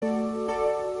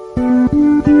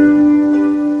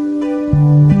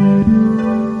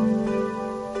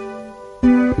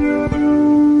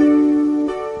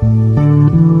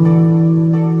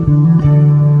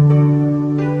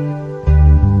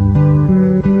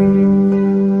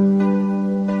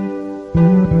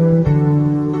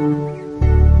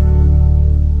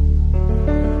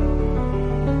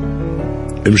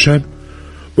امشب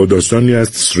با داستانی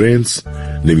از تسرنس،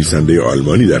 نویسنده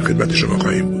آلمانی، در خدمت شما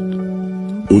خواهیم بود.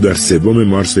 او در 3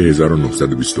 مارس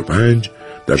 1925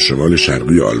 در شمال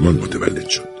شرقی آلمان متولد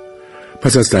شد.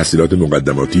 پس از تحصیلات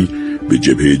مقدماتی به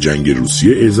جبهه جنگ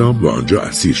روسیه اعزام و آنجا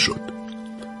اسیر شد.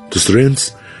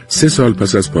 تسرنس 3 سال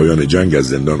پس از پایان جنگ از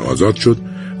زندان آزاد شد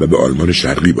و به آلمان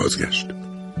شرقی بازگشت.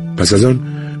 پس از آن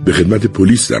به خدمت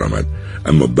پلیس درآمد،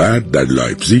 اما بعد در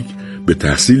لایپزیگ به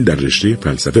تحصیل در رشته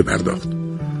فلسفه پرداخت.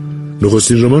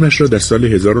 نخستین رمانش را در سال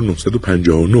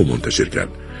 1959 منتشر کرد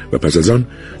و پس از آن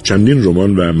چندین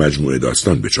رمان و مجموعه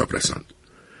داستان به چاپ رساند.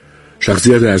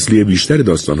 شخصیت اصلی بیشتر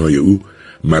داستان‌های او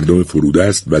مردم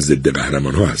فرودست و ضد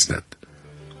قهرمان‌ها هستند.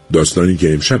 داستانی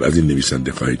که امشب از این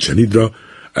نویسنده خواهید شنید را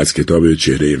از کتاب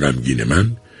چهره غمگین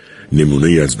من،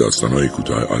 نمونه‌ای از داستان‌های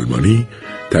کوتاه آلمانی،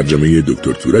 ترجمه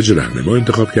دکتر تورج رهنما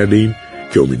انتخاب کرده ایم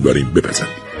که امیدواریم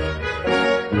بپسندید.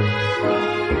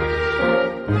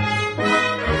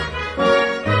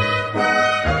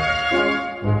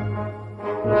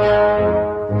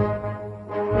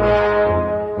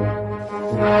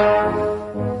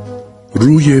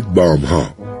 روی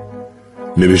بام‌ها،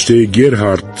 نوشته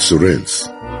گرهارد سورنس،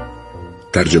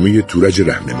 ترجمه تورج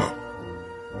رهنما،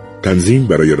 تنظیم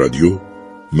برای رادیو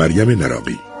مریم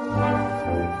نراقی.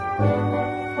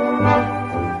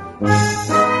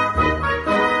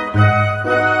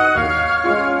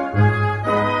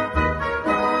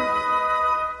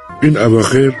 این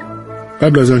اواخر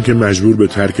قبل از آن که مجبور به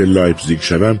ترک لایپزیگ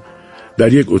شوم،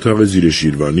 در یک اتاق زیر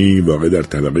شیروانی واقع در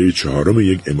طبقه 4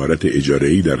 یک عمارت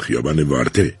اجاره‌ای در خیابان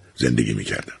وارته زندگی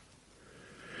می‌کردم.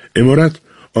 عمارت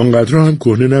آنقدر هم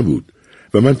کهنه نبود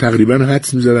و من تقریباً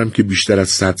حدس می‌زدم که بیشتر از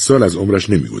 100 سال از عمرش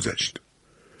نمی‌گذشت.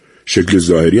 شکل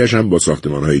ظاهریش هم با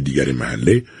ساختمان‌های دیگر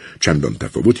محله چندان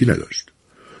تفاوتی نداشت.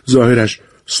 ظاهرش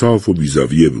صاف و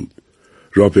بیزاویه بود.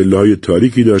 راپله‌های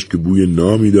تاریکی داشت که بوی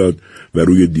نام می‌داد و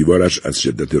روی دیوارش از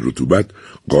شدت رطوبت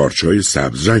قارچ‌های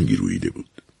سبز رنگی رویده بود.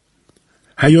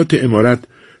 حیاط عمارت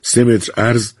 3 متر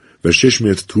عرض و 6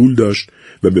 متر طول داشت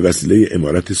و به وسیله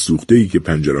عمارت سوخته‌ای که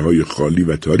پنجره‌های خالی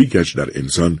و تاریکش در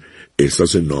انسان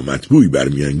احساس نامطبوعی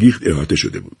برمیانگیخت احاطه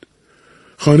شده بود.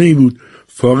 خانه‌ای بود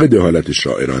فاقد حالت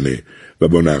شاعرانه و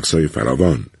با نقص‌های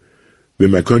فراوان، به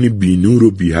مکانی بی نور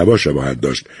و بی هوا شباهت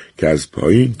داشت که از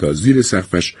پایین تا زیر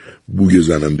سقفش بوی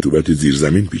زننده رطوبت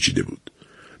زیرزمین پیچیده بود.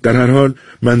 در هر حال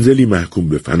منزلی محکوم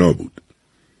به فنا بود.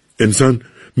 انسان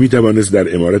می توانست در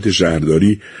عمارت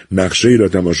شهرداری نقشه‌ای را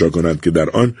تماشا کند که در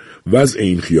آن وضع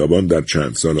این خیابان در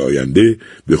چند سال آینده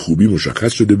به خوبی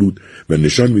مشخص شده بود و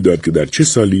نشان می‌داد که در چه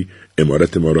سالی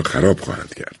عمارت ما را خراب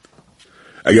خواهند کرد.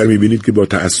 اگر می‌بینید که با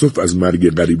تأسف از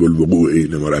مرگ قریب الوقوع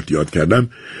این عمارت یاد کردم،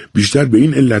 بیشتر به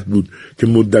این علت بود که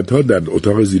مدت‌ها در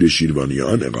اتاق زیر شیروانی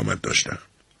آن اقامت داشتم.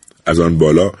 از آن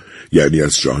بالا، یعنی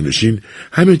از شاهنشین،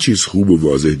 همه چیز خوب و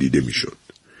واضح دیده می‌شد.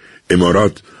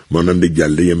 عمارات مانند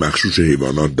گله مخشوش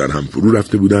حیوانات در هم فرو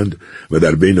رفته بودند و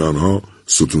در بین آنها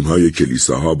ستونهای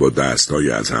کلیساها با دستهای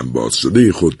از هم باز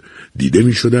شده خود دیده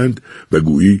می شدند و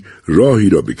گویی راهی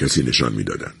را به کسی نشان می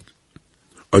دادند.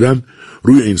 آدم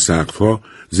روی این سقفها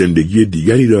زندگی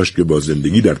دیگری داشت که با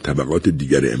زندگی در طبقات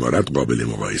دیگر عمارت قابل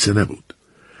مقایسه نبود.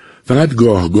 فقط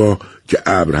گاه که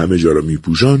ابر همه جا را می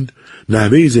پوشاند،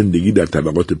 نحوه زندگی در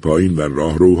طبقات پایین و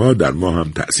راهروها در ما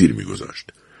هم تأثیر می گذاشت.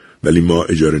 ولی ما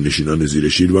اجاره نشینان زیر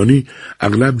شیروانی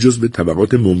اغلب جزو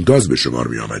طبقات ممتاز به شمار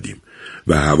می آمدیم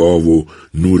و هوا و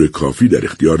نور کافی در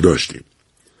اختیار داشتیم.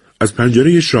 از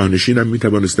پنجره شاهنشینم می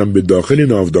توانستم به داخل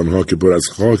ناودانها که پر از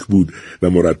خاک بود و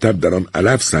مرتب در آن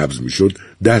علف سبز می شد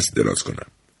دست دراز کنم.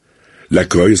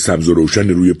 لکه‌های سبز و روشن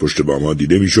روی پشت بام‌ها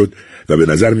دیده می شد و به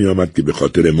نظر می آمد که به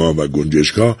خاطر ما و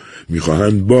گنجشک‌ها می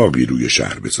خواهند باغی روی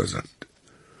شهر بسازند.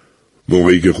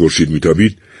 موقعی که خورشید می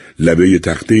تابید، لبه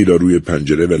تخته‌ای را روی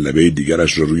پنجره و لبه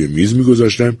دیگرش را روی میز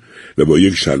می‌گذاشتم و با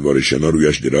یک شلوار شنا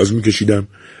رویش دراز می‌کشیدم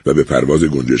و به پرواز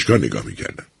گنجشک‌ها نگاه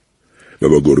می‌کردم و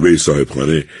با گربه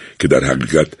صاحبخانه که در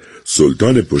حقیقت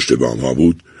سلطان پشت بام‌ها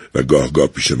بود و گاه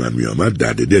پیش من می‌آمد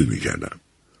درد دل می‌کردم.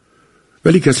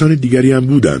 ولی کسان دیگری هم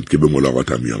بودند که به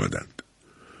ملاقاتم می‌آمدند.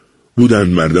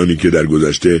 بودند مردانی که در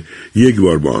گذشته یک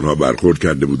بار با آنها برخورد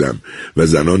کرده بودم و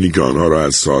زنانی که آنها را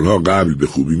از سالها قبل به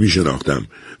خوبی می شناختم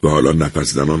و حالا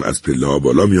نفس زنان از پله ها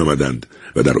بالا می آمدند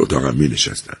و در اتاقم می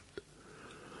نشستند.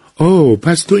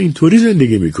 پس تو اینطوری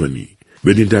زندگی می کنی؟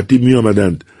 بدین ترتیب می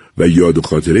آمدند و یاد و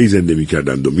خاطره‌ای زنده می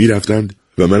کردند و می رفتند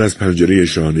و من از پنجره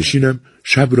شاهنشینم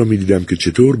شب را می دیدم که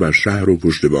چطور بر شهر و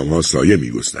پشت بام‌ها سایه می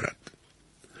گسترد.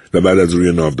 و بعد از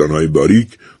روی ناودان‌های باریک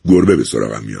گربه به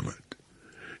سراغم می آمد.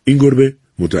 این گربه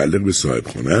متعلق به صاحب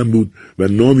خانه هم بود و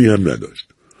نامی هم نداشت.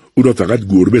 او را فقط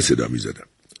گربه صدا می زدم.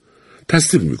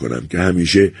 تصدیق میکنم که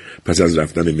همیشه پس از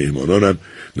رفتن مهمانانم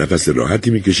نفس راحتی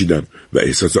میکشیدم و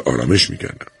احساس آرامش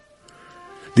میکردم.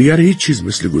 دیگر هیچ چیز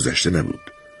مثل گذشته نبود.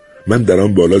 من در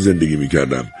آن بالا زندگی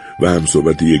میکردم و هم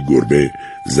صحبت یک گربه،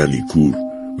 زنی کور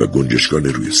و گنجشکان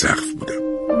روی سقف بودم.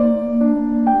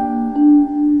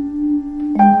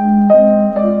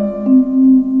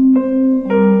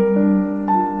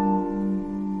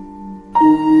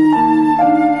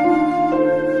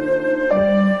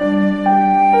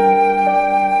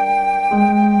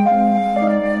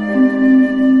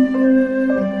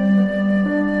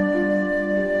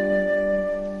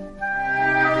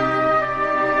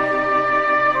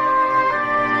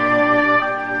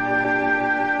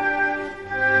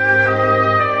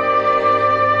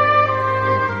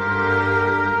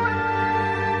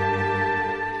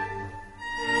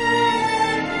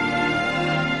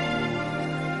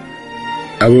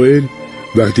 اوایل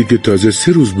وقتی که تازه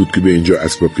 3 روز بود که به اینجا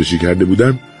اسباب کشی کرده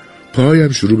بودم،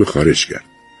 پاهایم شروع به خارش کرد.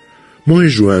 ماه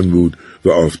ژوئن بود و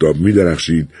آفتاب می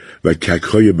درخشید و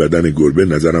ککهای بدن گربه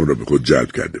نظرم را به خود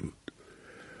جلب کرده بود.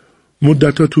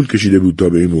 مدتها طول کشیده بود تا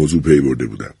به این موضوع پی برده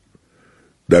بودم.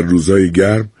 در روزهای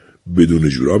گرم بدون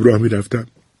جوراب راه می رفتم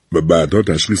و بعدها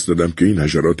تشخیص دادم که این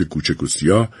حشرات کوچک و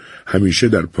سیاه همیشه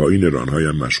در پایین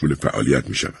رانهایم مشغول فعالیت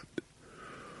می شوند.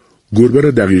 گربه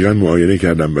را دقیقاً معاینه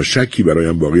کردم و شکی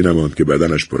برایم باقی نماند که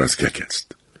بدنش پر از کک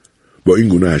است. با این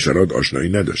گونه حشرات آشنایی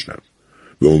نداشتم.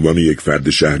 به عنوان یک فرد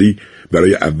شهری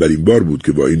برای اولین بار بود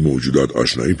که با این موجودات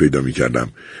آشنایی پیدا می کردم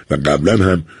و قبلا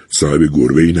هم صاحب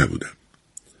گربه‌ای نبودم.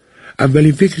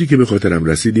 اولین فکری که به خاطرم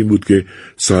رسید این بود که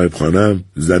صاحب خانه‌ام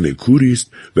زن کوری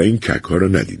است و این کک‌ها را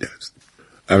ندیده است.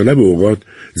 اغلب اوقات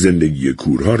زندگی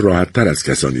کورها راحت‌تر از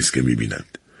کسانی است که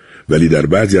می‌بینند، ولی در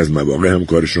بعضی از مواقع هم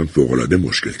کارشان فوق‌العاده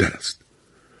مشکل‌تر است.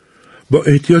 با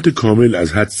احتیاط کامل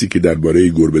از حدسی که درباره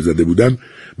گربه زده بودم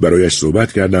برایش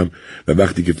صحبت کردم و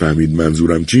وقتی که فهمید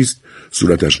منظورم چیست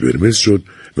صورتش قرمز شد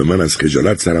و من از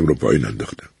خجالت سرم را پایین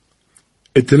انداختم.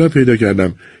 اطلاع پیدا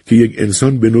کردم که یک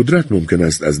انسان به ندرت ممکن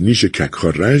است از نیش کک‌ها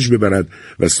رنج ببرد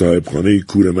و صاحب خانه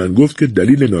کور من گفت که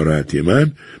دلیل ناراحتی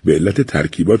من به علت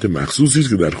ترکیبات مخصوصی است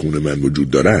که در خونه من وجود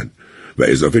دارند و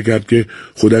اضافه کرد که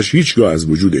خودش هیچگاه از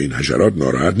وجود این حشرات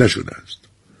ناراحت نشده است.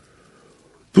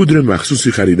 پودر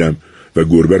مخصوصی خریدم و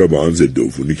گربه را با آن ضد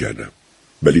عفونی کردم،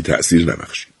 ولی تأثیر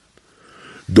نبخشید.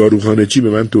 داروخانه چی به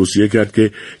من توصیه کرد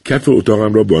که کف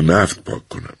اتاقم را با نفت پاک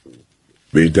کنم.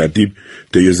 به این ترتیب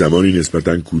طی زمانی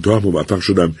نسبتاً کوتاه موفق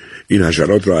شدم این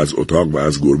حشرات را از اتاق و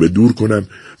از گربه دور کنم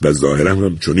و ظاهراً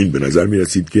هم چنین به نظر می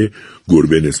رسید که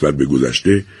گربه نسبت به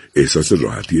گذشته احساس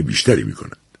راحتی بیشتری می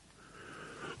کند.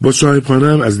 با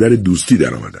صاحبخانه‌ام از در دوستی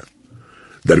در آمدم.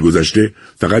 در گذشته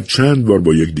فقط چند بار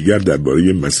با یکدیگر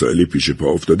درباره مسائل پیش پا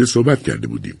افتاده صحبت کرده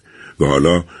بودیم و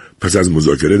حالا پس از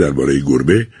مذاکره درباره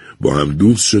گربه با هم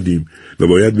دوست شدیم و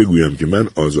باید بگویم که من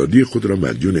آزادی خود را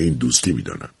مدیون این دوستی می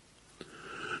دانم.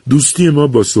 دوستی ما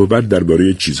با صحبت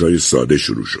درباره چیزهای ساده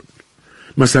شروع شد.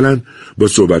 مثلا با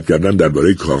صحبت کردن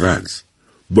درباره کاغذ.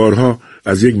 بارها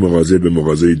از یک مغازه به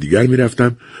مغازه دیگر می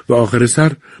رفتم و آخر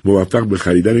سر موفق به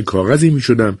خریدن کاغذی می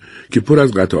شدم که پر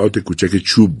از قطعات کوچک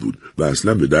چوب بود و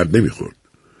اصلا به درد نمی خورد.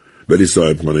 ولی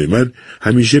صاحب خانه من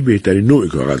همیشه بهترین نوع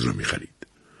کاغذ را می خرید.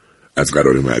 از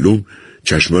قرار معلوم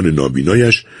چشمان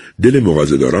نابینایش دل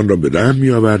مغازه‌داران را به رحم می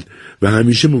آورد و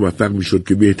همیشه موفق می شد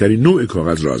که بهترین نوع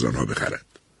کاغذ را از آنها بخرد.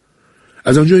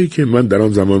 از آنجایی که من در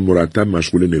آن زمان مرتب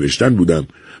مشغول نوشتن بودم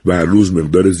و هر روز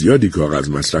مقدار زیادی کاغذ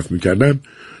مصرف می کردم،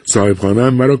 صاحب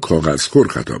خانه‌ام مرا کاغذخور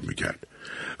خطاب می کرد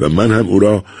و من هم او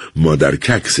را مادر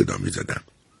کک صدا می زدم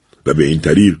و به این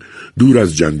طریق دور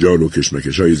از جنجال و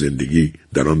کشمکش‌های زندگی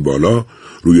در آن بالا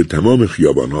روی تمام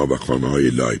خیابان‌ها و خانه‌های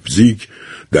لایپزیگ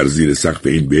در زیر سقف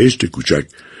این بهشت کوچک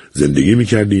زندگی می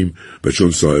کردیم و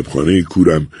چون صاحب خانه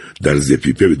کورم در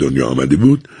زپیپه به دنیا آمده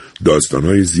بود،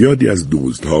 داستانهای زیادی از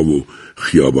دزدها و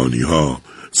خیابانیها،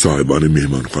 صاحبان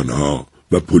مهمانخانه‌ها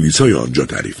و پلیسای آنجا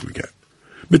تعریف می کرد.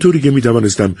 به طوری که می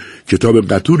توانستم کتاب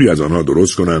قطوری از آنها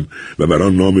درست کنم و بر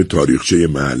آن نام تاریخچه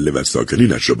محله و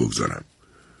ساکنینش را بگذارم.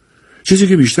 چیزی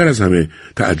که بیشتر از همه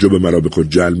تعجب مرا به خود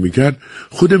جلب می کرد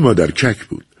خود مادر کک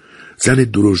بود. زن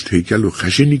درشت هیکل و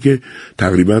خشنی که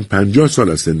تقریباً 50 سال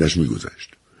از سنش می گذشت.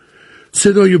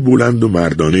 صدای بلند و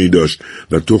مردانه‌ای داشت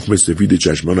و تخم سفید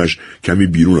چشمانش کمی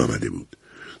بیرون آمده بود.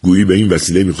 گویی به این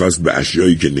وسیله می‌خواست به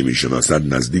اشیایی که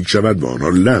نمی‌شناسد نزدیک شود و آنها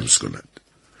را لمس کند.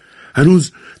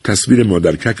 هنوز تصویر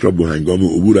مادر کک را به هنگام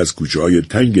عبور از کوچه‌های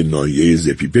تنگ ناحیه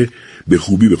زپیپه به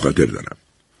خوبی به خاطر دارم.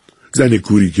 زن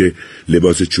کوری که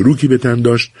لباس چروکی به تن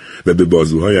داشت و به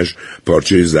بازوهایش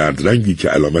پارچه زرد رنگی که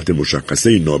علامت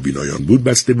مشخصه نابینایان بود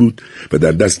بسته بود و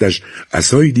در دستش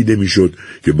عصایی دیده میشد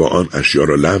که با آن اشیا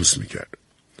را لمس میکرد.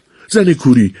 زن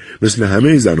کوری مثل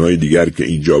همه زنهای دیگر که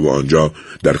اینجا و آنجا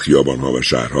در خیابانها و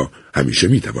شهرها همیشه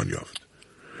میتوان یافت.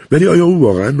 ولی آیا او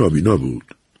واقعا نابینا بود؟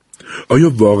 آیا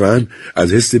واقعا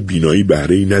از حس بینایی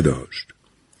بهره‌ای نداشت؟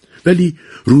 ولی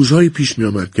روزهای پیش می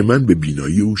آمد که من به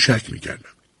بینایی او شک می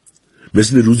کردم.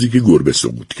 مثل روزی که گربه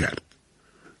سقوط کرد.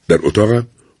 در اتاقم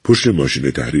پشت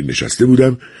ماشین تحریر نشسته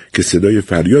بودم که صدای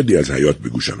فریادی از حیاط به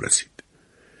گوشم رسید.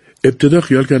 ابتدا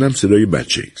خیال کردم صدای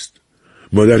بچه است.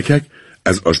 مادرکک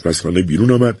از آشپزخانه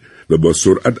بیرون آمد و با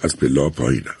سرعت از پله‌ها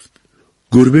پایین رفت.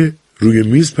 گربه روی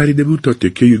میز پریده بود تا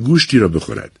تکه گوشتی را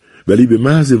بخورد، ولی به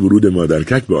محض ورود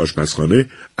مادرکک به آشپزخانه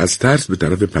از ترس به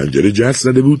طرف پنجره جست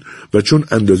زده بود و چون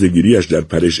اندازه‌گیری‌اش در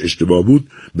پرش اشتباه بود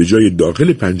به جای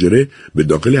داخل پنجره به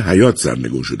داخل حیاط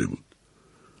سرنگون شده بود.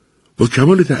 با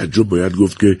کمال تعجب باید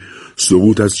گفت که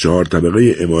سقوط از 4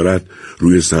 طبقه عمارت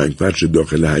روی سنگفرش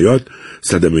داخل حیاط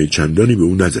صدمه چندانی به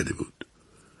او نزده بود.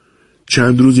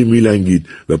 چند روزی میلنگید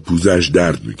و پوزه‌اش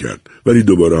درد میکرد، ولی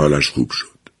دوباره حالش خوب شد.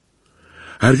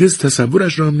 هرگز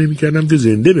تصورش را هم نمیکردم که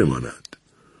زنده بماند.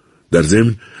 در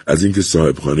ضمن از اینکه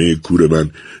صاحبخانه کور من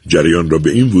جریان را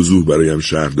به این وضوح برایم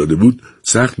شرح داده بود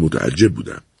سخت متعجب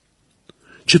بودم.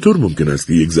 چطور ممکن است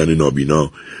که یک زن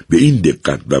نابینا به این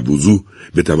دقت و وضوح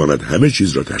بتواند همه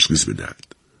چیز را تشخیص بدهد؟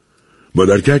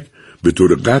 مادرکک به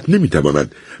طور قطع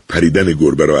نمیتواند پریدن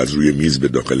گربه را از روی میز به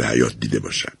داخل حیاط دیده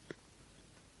باشد.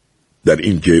 در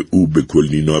اینکه او به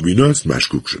کلی نابیناست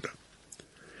مشکوک شدم.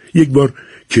 یک بار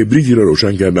کبریتی را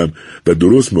روشن کردم و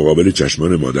درست مقابل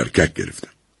چشمان مادرکک گرفتم.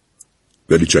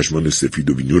 ولی چشمان سفید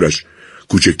و بینورش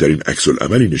کوچکترین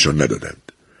عکس‌العملی نشان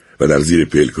ندادند و در زیر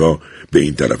پلک‌ها به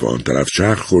این طرف و آن طرف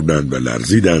چرخ خوردند و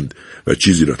لرزیدند و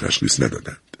چیزی را تشخیص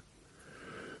ندادند.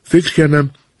 فکر کردم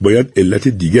باید علت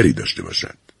دیگری داشته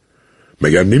باشد.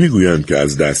 مگر نمیگویند که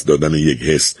از دست دادن یک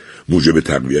حس موجب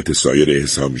تقویت سایر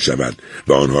حس‌ها می‌شود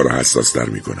و آنها را حساس‌تر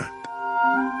می‌کند؟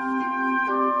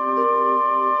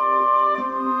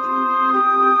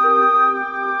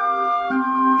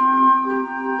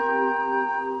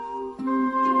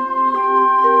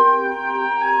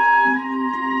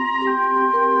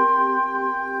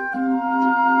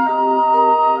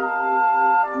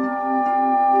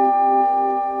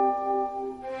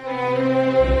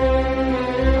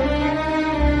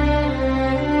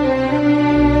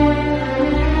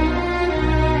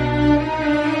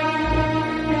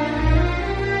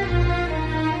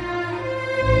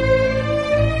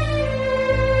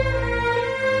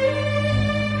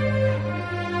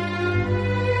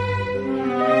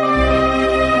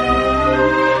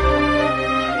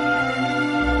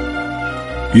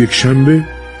 یک شنبه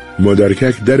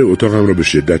مادرکک در اتاقم را به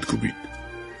شدت کوبید.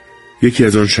 یکی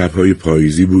از آن شب‌های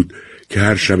پاییزی بود که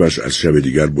هر شبش از شب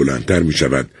دیگر بلندتر می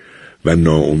شود و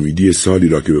ناامیدی سالی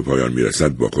را که به پایان می رسد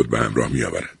با خود به همراه می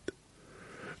آورد.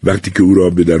 وقتی که او را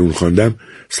به درون خواندم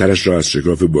سرش را از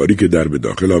شکاف باریک در به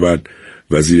داخل آورد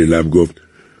و زیر لب گفت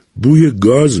بوی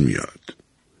گاز میاد.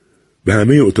 به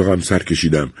همه اتاقم سر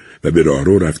کشیدم و به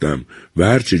راهرو رفتم و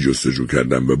هرچه جستجو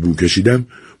کردم و بو کشیدم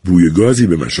بوی گازی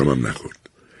به مشامم نخورد.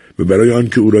 و برای آن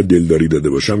که او را دلداری داده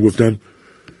باشم گفتم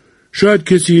شاید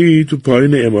کسی تو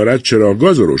پایین عمارت چراغ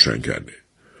گاز رو روشن کرده.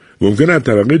 ممکنه از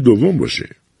طبقه دوم باشه.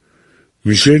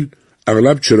 میشل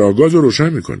اغلب چراغ گاز رو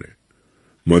روشن میکنه.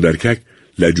 مادرکک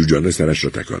لجوجانه سرش را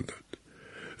تکان داد.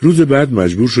 روز بعد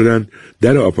مجبور شدند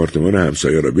در آپارتمان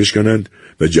همسایه را بشکنند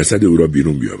و جسد او را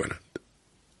بیرون بیاورند.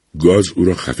 گاز او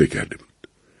را خفه کرده بود.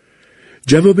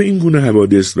 جواب این گونه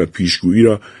حوادث و پیشگویی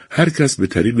را هر کس به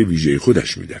طریق ویژه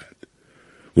خودش میدهد.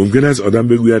 ممکن است آدم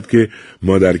بگوید که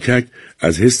مادرکک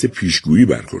از حس پیشگویی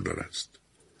برخوردار است.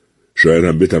 شاید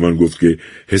هم بتوان گفت که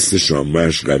حس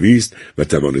شامه‌اش قوی است و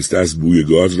توانسته است بوی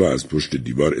گاز را از پشت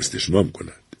دیوار استشمام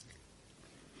کند.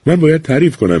 من باید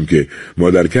تعریف کنم که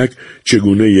مادرکک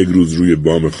چگونه یک روز روی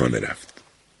بام خانه رفت.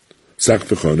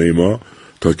 سقف خانه ما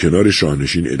تا کنار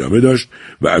شاهنشین ادامه داشت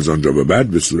و از آنجا به بعد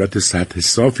به صورت سطح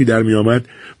صافی در می آمد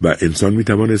و انسان می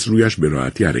توانست رویش به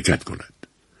راحتی حرکت کند.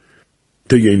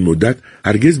 طی این مدت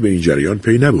هرگز به این جریان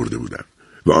پی نبرده بودم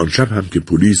و آن شب هم که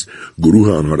پلیس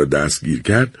گروه آنها را دستگیر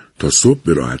کرد تا صبح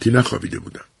به راحتی نخوابیده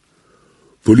بودم.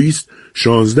 پلیس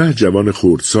 16 جوان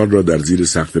خردسال را در زیر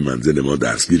سقف منزل ما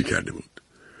دستگیر کرده بود.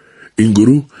 این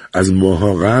گروه از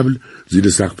ماه‌ها قبل زیر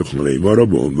سقف خانه ما را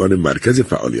به عنوان مرکز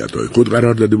فعالیت‌های خود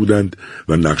قرار داده بودند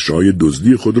و نقشه‌های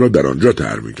دزدی خود را در آنجا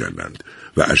طرح می‌کردند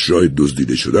و اشیاء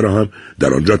دزدیده شده را هم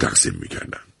در آنجا تقسیم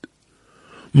می‌کردند.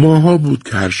 ماه‌ها بود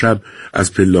که هر شب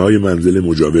از پله‌های منزل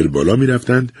مجاور بالا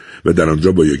می‌رفتند و در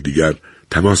آنجا با یکدیگر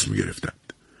تماس می‌گرفتند.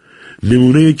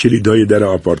 نمونه کلیدهای در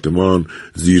آپارتمان،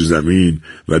 زیرزمین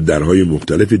و درهای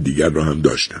مختلف دیگر را هم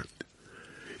داشتند.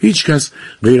 هیچ کس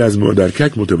غیر از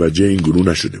مادرکک متوجه این گروه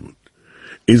نشده بود.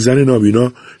 این زن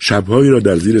نابینا شبهایی را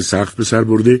در زیر سقف به سر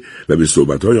برده و به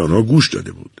صحبتهای آنها گوش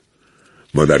داده بود.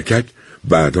 مادرکک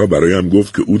بعدها برایم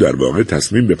گفت که او در واقع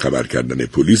تصمیم به خبر کردن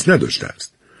پلیس نداشته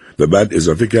است و بعد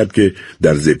اضافه کرد که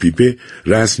در زپیپه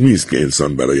رسمی است که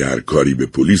انسان برای هر کاری به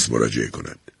پلیس مراجعه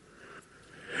کند.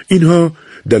 اینها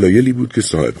دلایلی بود که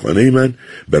صاحبخانه من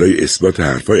برای اثبات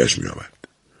حرفایش می آورد.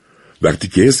 وقتی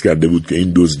که حس کرده بود که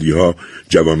این دزدی‌ها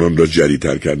جوانان را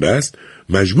جری‌تر کرده است،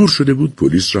 مجبور شده بود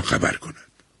پلیس را خبر کند.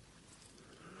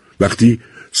 وقتی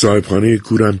صاحبخانه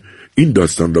کورم این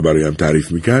داستان را برایم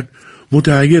تعریف می‌کرد،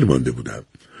 متحیر مانده بودم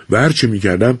و هر چه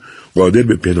می‌کردم قادر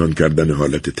به پنهان کردن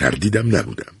حالت تردیدم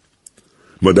نبودم.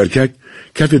 مادرکک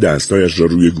کف دستایش را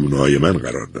روی گونه‌های من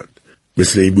قرار داد.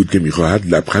 مثل این بود که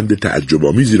می‌خواهد لبخند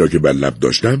تعجب‌آمیزی را که بر لب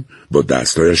داشتم با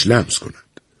دستایش لمس کند.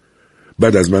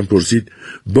 بعد از من پرسید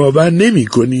باور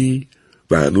نمی‌کنی؟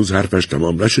 و هنوز حرفش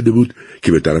تمام نشده بود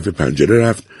که به طرف پنجره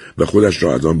رفت و خودش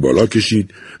را از آن بالا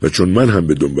کشید و چون من هم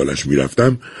به دنبالش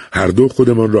می‌رفتم هر دو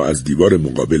خودمان را از دیوار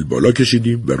مقابل بالا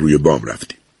کشیدیم و روی بام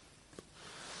رفتیم.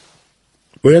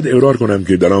 باید اقرار کنم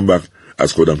که در آن وقت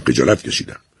از خودم خجالت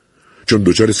کشیدم چون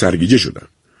دچار سرگیجه شدم،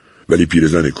 ولی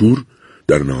پیرزن کور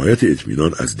در نهایت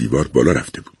اطمینان از دیوار بالا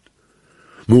رفته بود.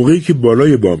 موقعی که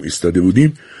بالای بام ایستاده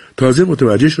بودیم تازه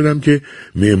متوجه شدم که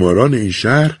معماران این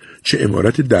شهر چه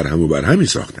عمارت درهم و برهمی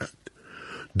ساختند.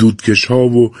 دودکش‌ها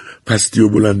و پستی و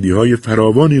بلندی‌های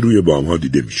فراوانی روی بام‌ها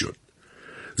دیده می‌شد.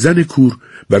 زن کور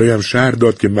برایم شرح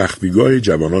داد که مخفیگاه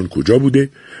جوانان کجا بوده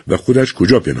و خودش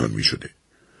کجا پنهان می‌شده.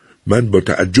 من با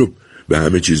تعجب به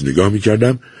همه چیز نگاه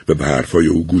می‌کردم و به حرفای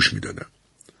او گوش می‌دادم.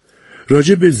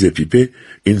 راجع به زپیپه،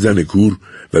 این زن کور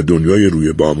و دنیای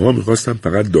روی بام‌ها می‌خواستم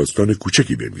فقط داستان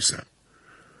کوچکی بنویسم.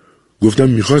 گفتم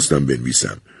می‌خواستم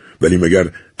بنویسم، ولی مگر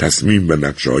تصمیم و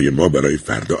نقشه‌های ما برای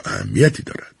فردا اهمیتی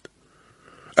دارد؟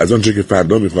 از آنچه که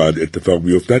فردا می‌خواهد اتفاق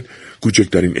بیفتد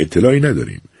کوچکترین اطلاعی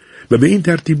نداریم و به این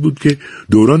ترتیب بود که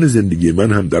دوران زندگی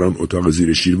من هم در آن اتاق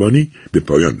زیر شیروانی به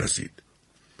پایان رسید.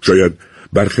 شاید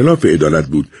برخلاف عدالت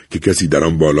بود که کسی در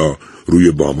آن بالا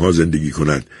روی بام‌ها زندگی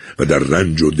کند و در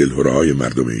رنج و دلهره‌های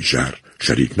مردم این شهر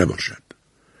شریک نباشد.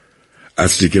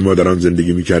 عصری که ما در آن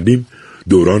زندگی می‌کردیم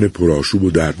دوران پرآشوب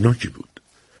و دردناکی بود.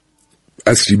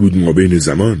 عصری بود ما بین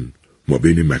زمان، ما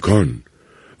بین مکان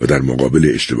و در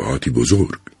مقابل اشتباهاتی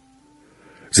بزرگ.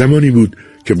 زمانی بود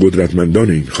که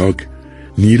قدرتمندان این خاک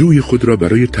نیروی خود را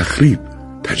برای تخریب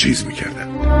تجهیز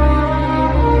می‌کردند.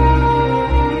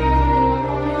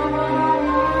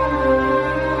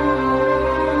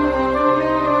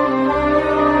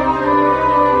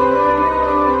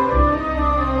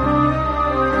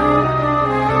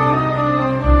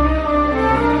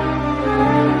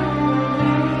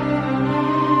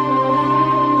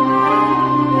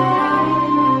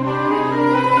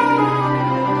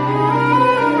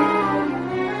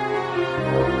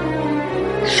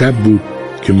 شب بود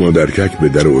که مادرکک به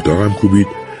در اتاقم کوبید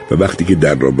و وقتی که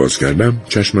در را باز کردم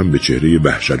چشمم به چهره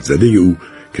وحشت زده او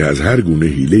که از هر گونه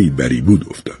حیله‌ای بری بود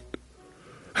افتاد.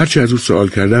 هرچی از او سوال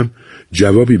کردم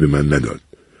جوابی به من نداد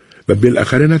و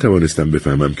بالاخره نتوانستم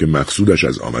بفهمم که مقصودش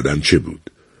از آمدن چه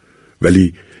بود،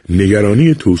 ولی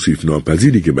نگرانی توصیف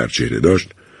ناپذیری که بر چهره داشت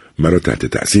مرا تحت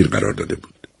تأثیر قرار داده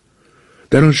بود.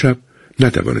 در آن شب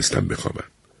نتوانستم بخوابم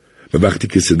و وقتی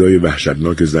که صدای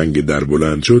وحشتناک زنگ در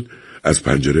بلند شد از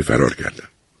پنجره فرار کردم.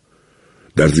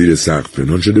 در زیر سقف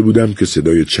پنهان شده بودم که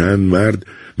صدای چند مرد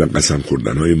و قسم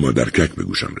خوردن‌های مادرکک به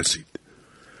گوشم رسید.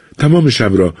 تمام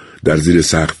شب را در زیر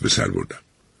سقف به سر بردم.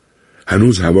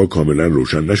 هنوز هوا کاملا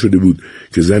روشن نشده بود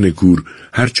که زن کور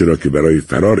هر چرا که برای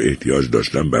فرار احتیاج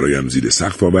داشتم برایم زیر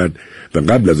سقف آورد و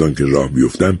قبل از آن که راه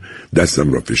بیفتم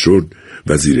دستم را فشرد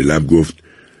و زیر لب گفت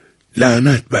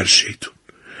لعنت بر شیطان،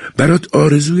 برات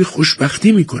آرزوی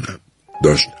خوشبختی میکنم.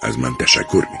 داشت از من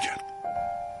تشکر میکرد.